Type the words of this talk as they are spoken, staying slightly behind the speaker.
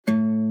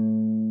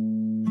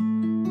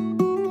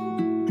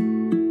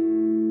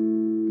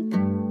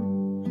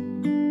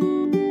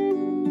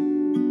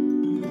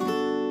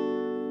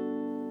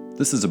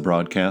This is a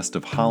broadcast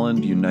of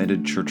Holland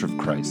United Church of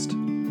Christ.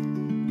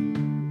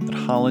 At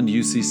Holland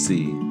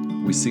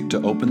UCC, we seek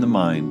to open the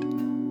mind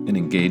and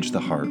engage the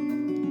heart.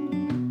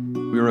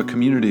 We are a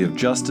community of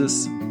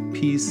justice,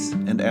 peace,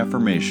 and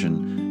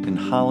affirmation in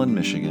Holland,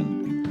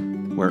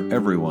 Michigan, where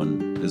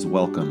everyone is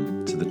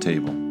welcome to the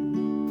table.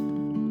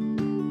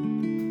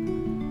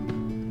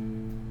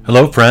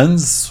 Hello,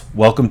 friends.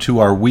 Welcome to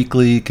our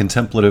weekly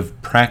contemplative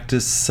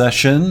practice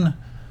session.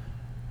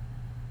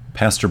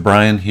 Pastor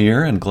Brian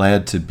here, and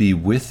glad to be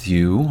with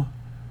you.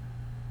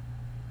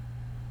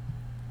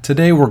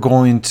 Today we're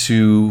going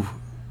to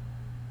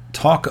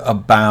talk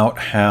about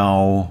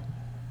how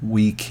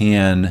we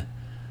can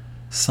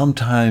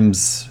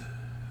sometimes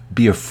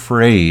be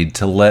afraid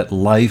to let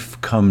life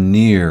come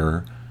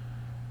near,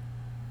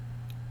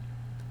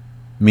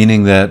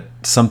 meaning that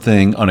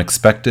something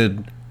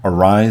unexpected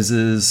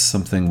arises,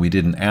 something we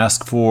didn't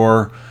ask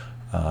for,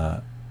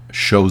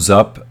 shows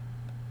up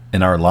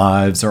in our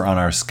lives or on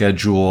our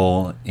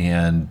schedule,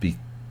 and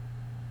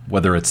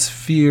whether it's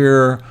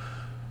fear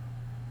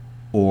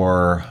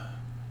or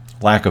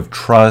lack of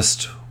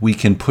trust, we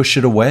can push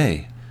it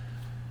away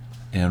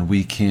and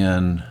we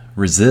can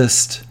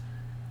resist.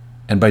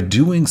 And by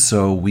doing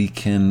so, we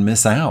can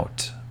miss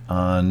out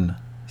on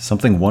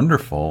something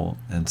wonderful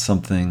and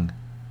something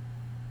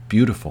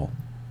beautiful.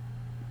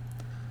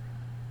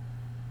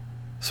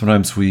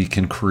 Sometimes we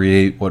can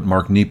create what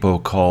Mark Nepo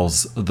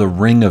calls the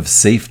ring of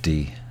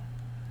safety,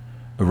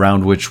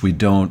 around which we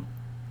don't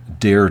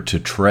dare to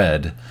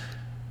tread,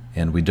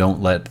 and we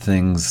don't let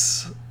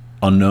things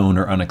unknown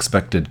or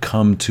unexpected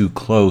come too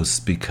close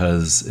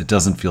because it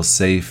doesn't feel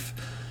safe,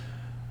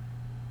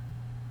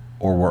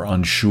 or we're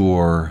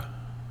unsure,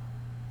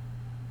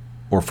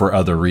 or for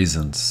other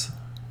reasons.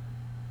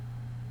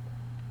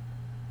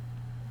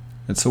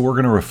 And so we're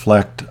going to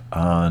reflect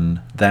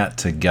on that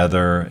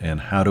together, and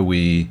how do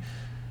we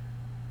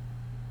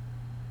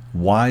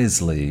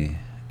wisely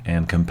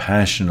and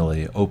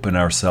compassionately open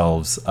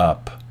ourselves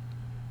up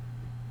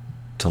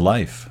to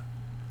life.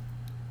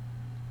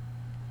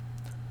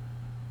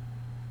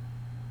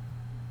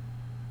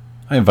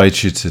 I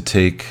invite you to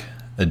take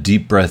a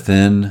deep breath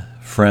in,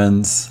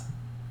 friends,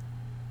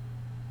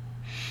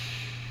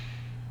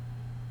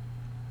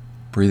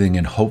 breathing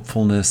in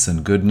hopefulness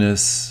and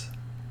goodness,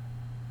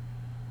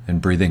 and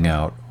breathing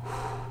out,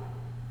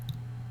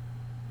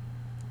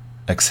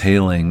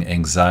 exhaling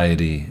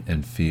anxiety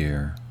and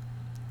fear.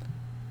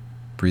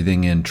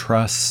 Breathing in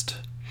trust,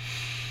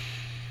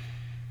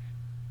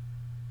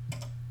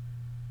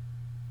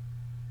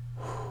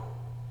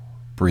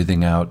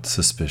 breathing out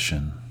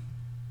suspicion.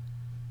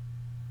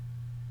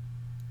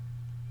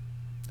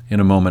 In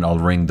a moment, I'll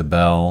ring the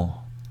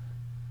bell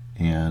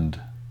and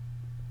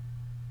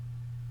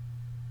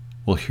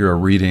we'll hear a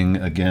reading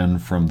again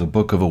from the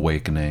Book of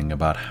Awakening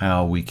about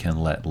how we can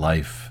let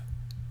life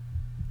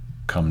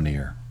come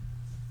near.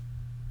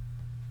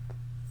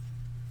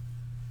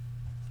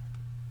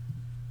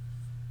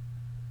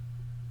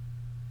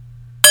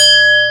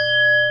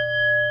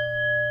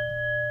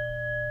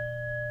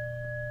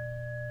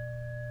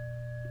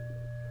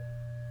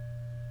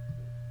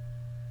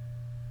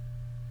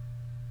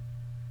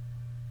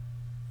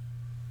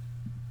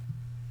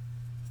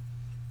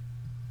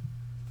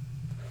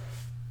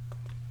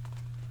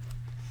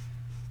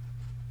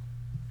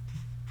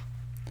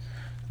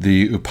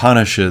 The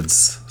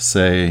Upanishads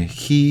say,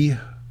 "He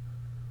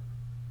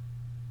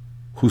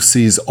who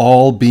sees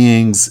all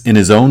beings in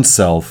his own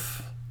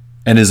self,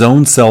 and his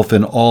own self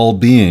in all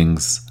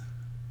beings,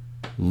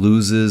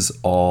 loses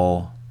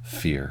all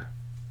fear."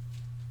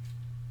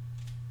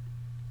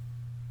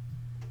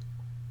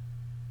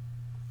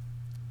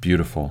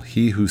 Beautiful.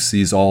 He who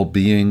sees all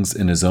beings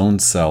in his own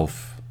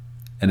self,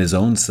 and his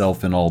own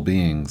self in all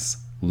beings,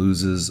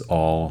 loses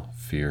all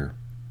fear.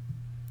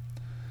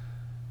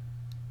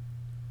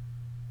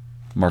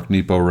 Mark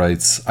Nepo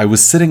writes, "I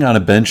was sitting on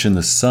a bench in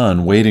the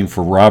sun waiting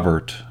for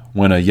Robert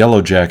when a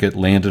yellow jacket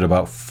landed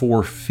about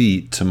 4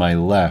 feet to my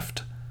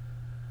left.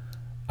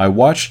 I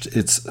watched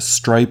its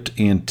striped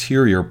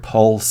anterior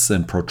pulse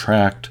and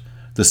protract,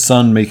 the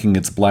sun making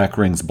its black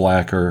rings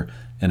blacker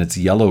and its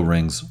yellow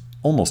rings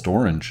almost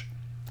orange.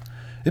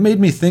 It made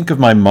me think of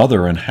my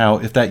mother and how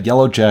if that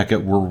yellow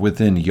jacket were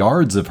within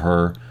yards of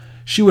her,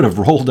 she would have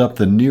rolled up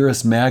the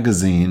nearest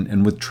magazine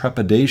and with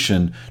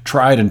trepidation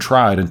tried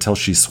until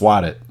she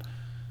swatted.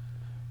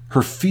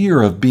 Her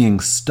fear of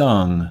being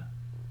stung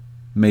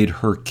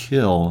made her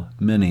kill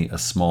many a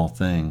small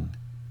thing.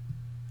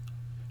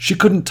 She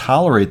couldn't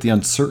tolerate the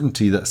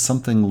uncertainty that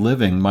something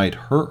living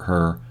might hurt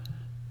her,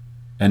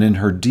 and in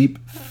her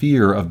deep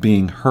fear of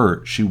being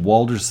hurt, she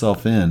walled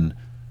herself in,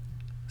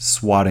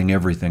 swatting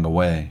everything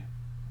away.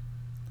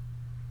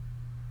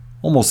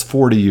 Almost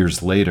 40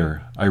 years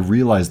later, I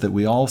realized that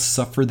we all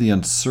suffer the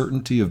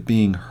uncertainty of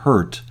being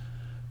hurt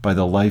by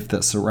the life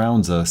that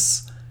surrounds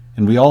us,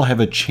 and we all have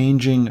a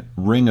changing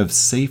ring of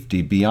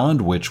safety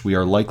beyond which we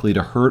are likely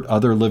to hurt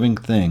other living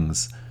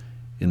things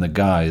in the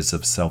guise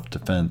of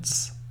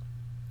self-defense.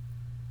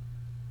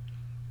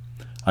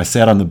 I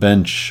sat on the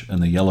bench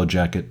and the yellow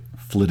jacket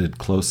flitted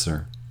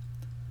closer.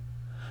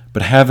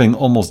 But having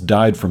almost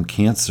died from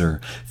cancer,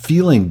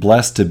 feeling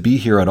blessed to be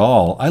here at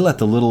all, I let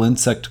the little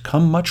insect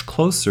come much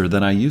closer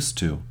than I used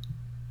to.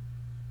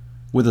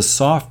 With a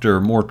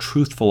softer, more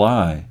truthful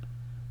eye,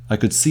 I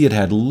could see it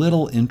had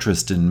little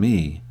interest in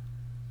me,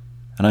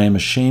 and I am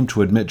ashamed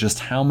to admit just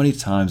how many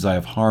times I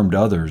have harmed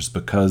others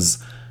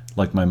because,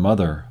 like my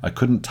mother, I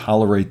couldn't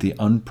tolerate the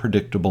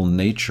unpredictable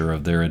nature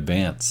of their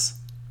advance.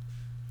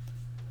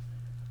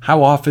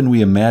 How often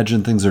we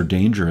imagine things are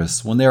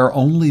dangerous when they are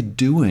only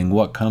doing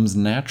what comes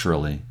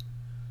naturally.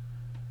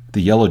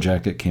 The yellow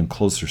jacket came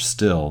closer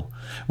still.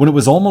 When it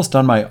was almost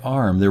on my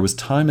arm, there was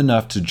time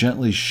enough to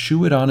gently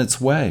shoo it on its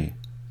way.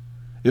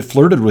 It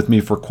flirted with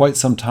me for quite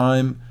some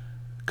time,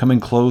 coming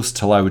close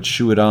till I would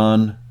shoo it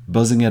on,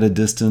 buzzing at a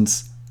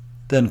distance,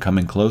 then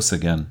coming close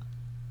again.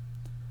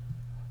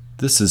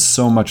 This is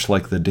so much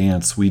like the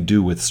dance we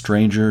do with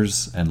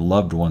strangers and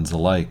loved ones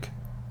alike.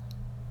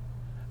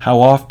 How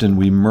often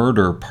we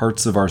murder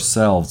parts of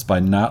ourselves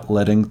by not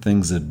letting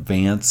things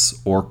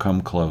advance or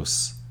come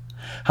close.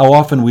 How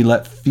often we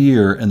let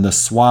fear and the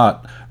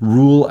SWAT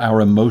rule our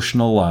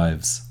emotional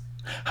lives.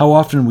 How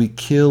often we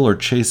kill or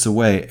chase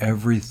away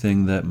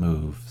everything that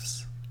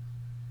moves.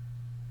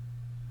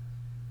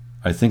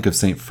 I think of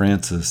St.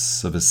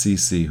 Francis of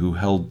Assisi, who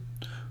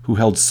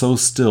held so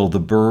still the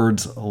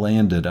birds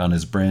landed on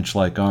his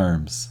branch-like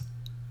arms.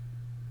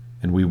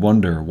 And we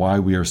wonder why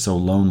we are so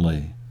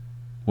lonely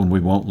when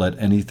we won't let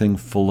anything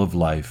full of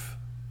life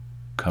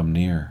come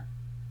near.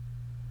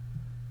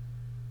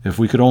 If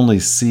we could only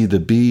see the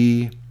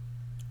bee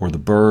or the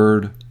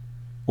bird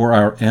or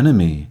our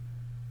enemy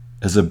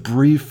as a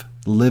brief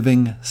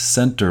living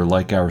center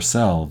like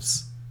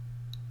ourselves,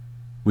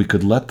 we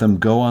could let them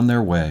go on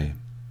their way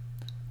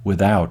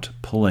without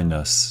pulling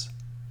us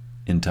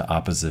into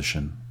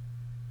opposition.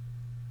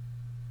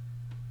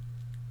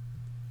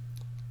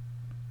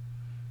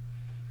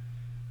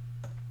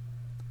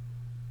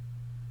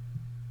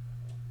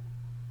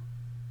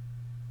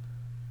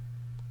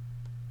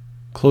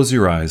 Close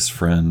your eyes,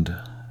 friend,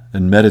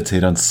 and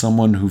meditate on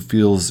someone who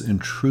feels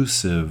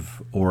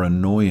intrusive or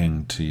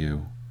annoying to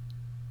you.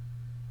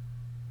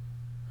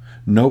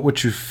 Note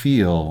what you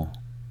feel,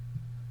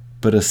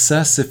 but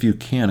assess if you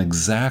can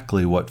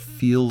exactly what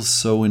feels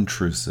so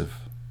intrusive.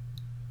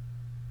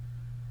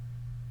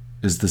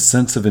 Is the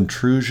sense of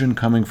intrusion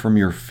coming from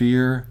your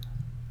fear,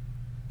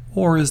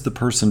 or is the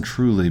person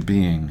truly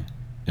being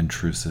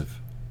intrusive?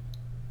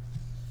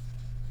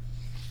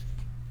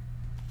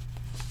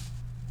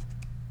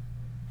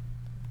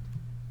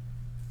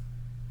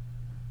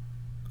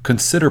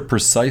 Consider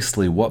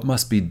precisely what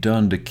must be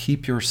done to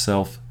keep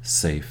yourself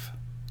safe.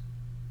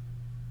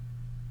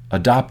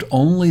 Adopt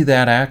only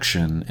that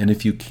action, and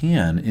if you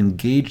can,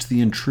 engage the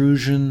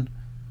intrusion,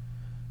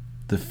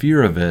 the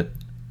fear of it,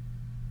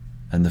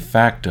 and the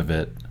fact of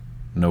it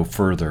no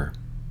further.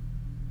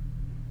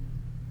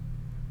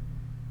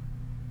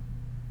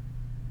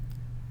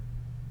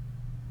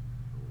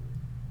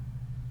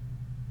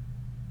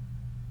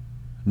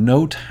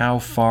 Note how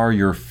far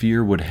your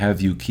fear would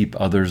have you keep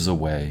others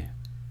away.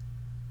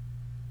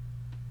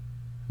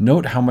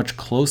 Note how much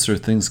closer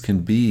things can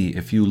be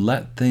if you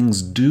let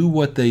things do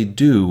what they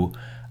do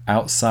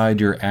outside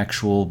your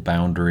actual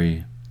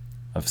boundary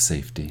of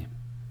safety.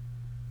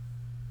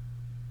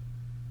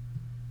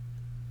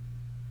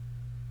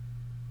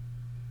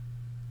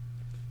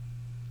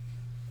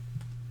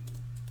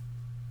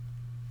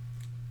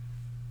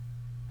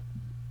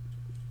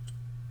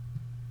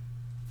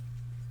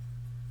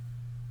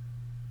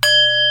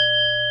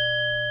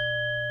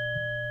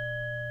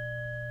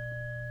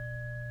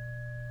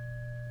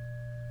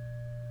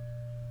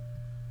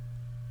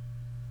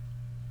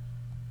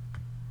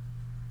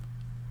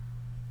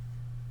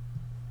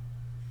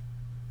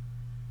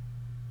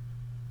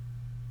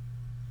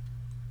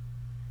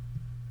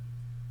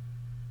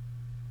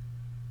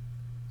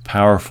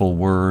 Powerful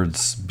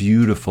words,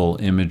 beautiful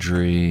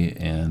imagery,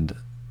 and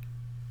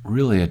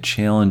really a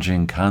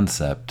challenging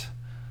concept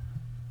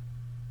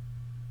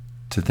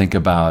to think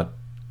about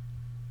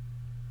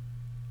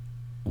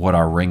what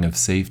our ring of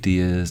safety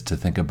is, to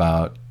think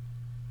about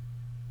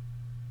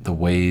the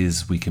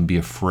ways we can be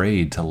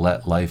afraid to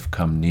let life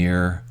come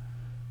near,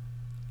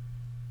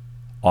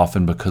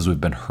 often because we've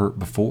been hurt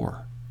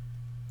before.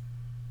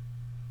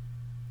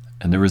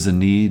 And there is a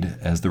need,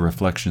 as the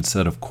reflection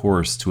said, of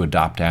course, to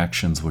adopt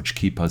actions which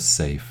keep us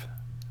safe.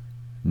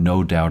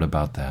 No doubt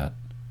about that.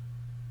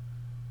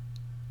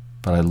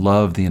 But I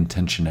love the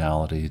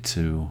intentionality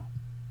to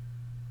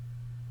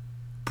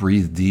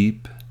breathe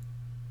deep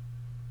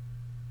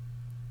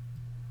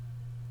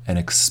and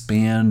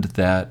expand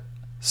that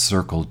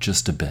circle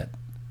just a bit.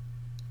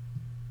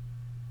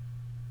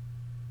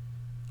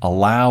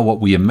 Allow what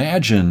we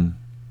imagine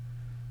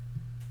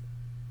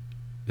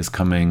is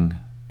coming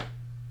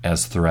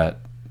as threat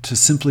to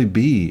simply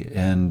be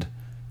and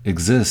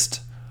exist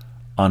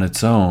on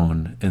its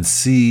own, and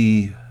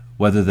see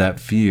whether that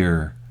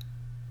fear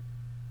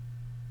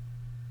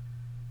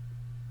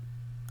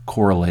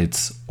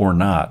correlates or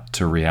not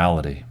to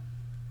reality.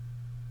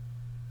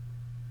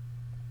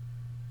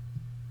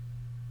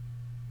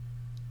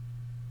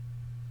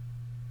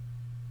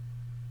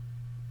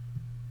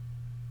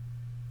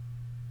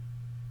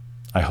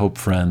 I hope,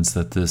 friends,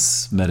 that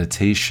this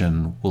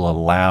meditation will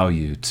allow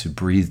you to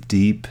breathe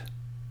deep,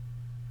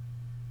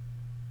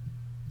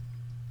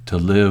 to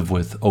live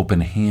with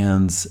open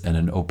hands and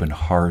an open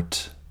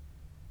heart,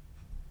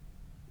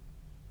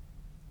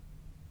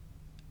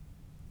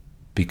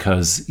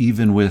 because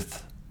even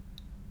with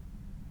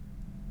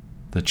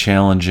the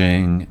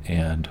challenging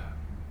and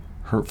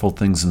hurtful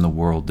things in the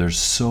world, there's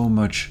so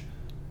much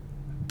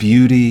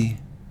beauty,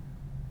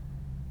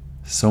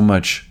 so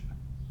much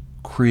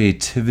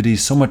creativity,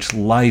 so much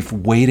life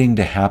waiting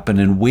to happen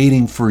and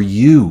waiting for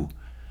you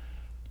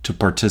to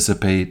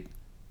participate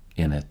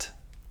in it.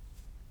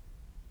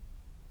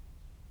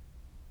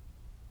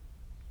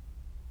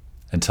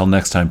 Until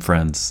next time,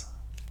 friends,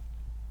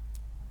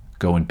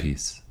 go in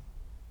peace.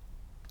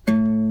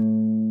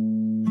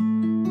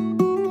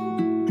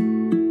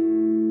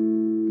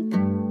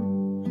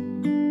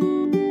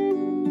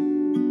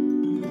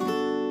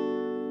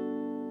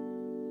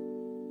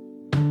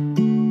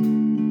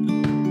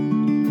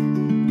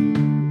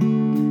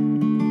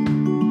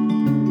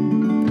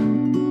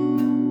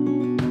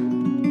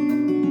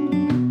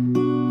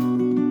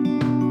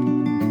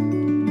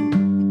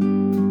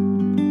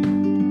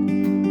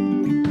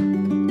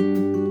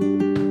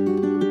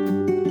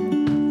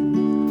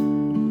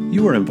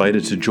 You are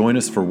invited to join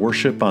us for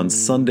worship on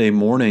Sunday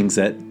mornings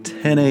at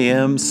 10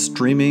 a.m.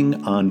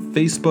 streaming on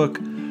Facebook.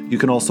 You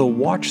can also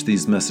watch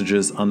these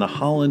messages on the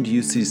Holland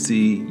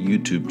UCC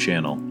YouTube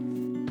channel.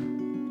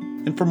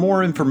 And for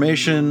more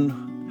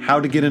information, how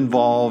to get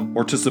involved,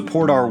 or to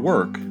support our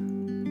work,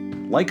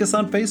 like us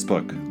on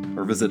Facebook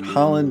or visit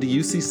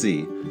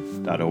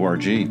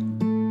hollanducc.org.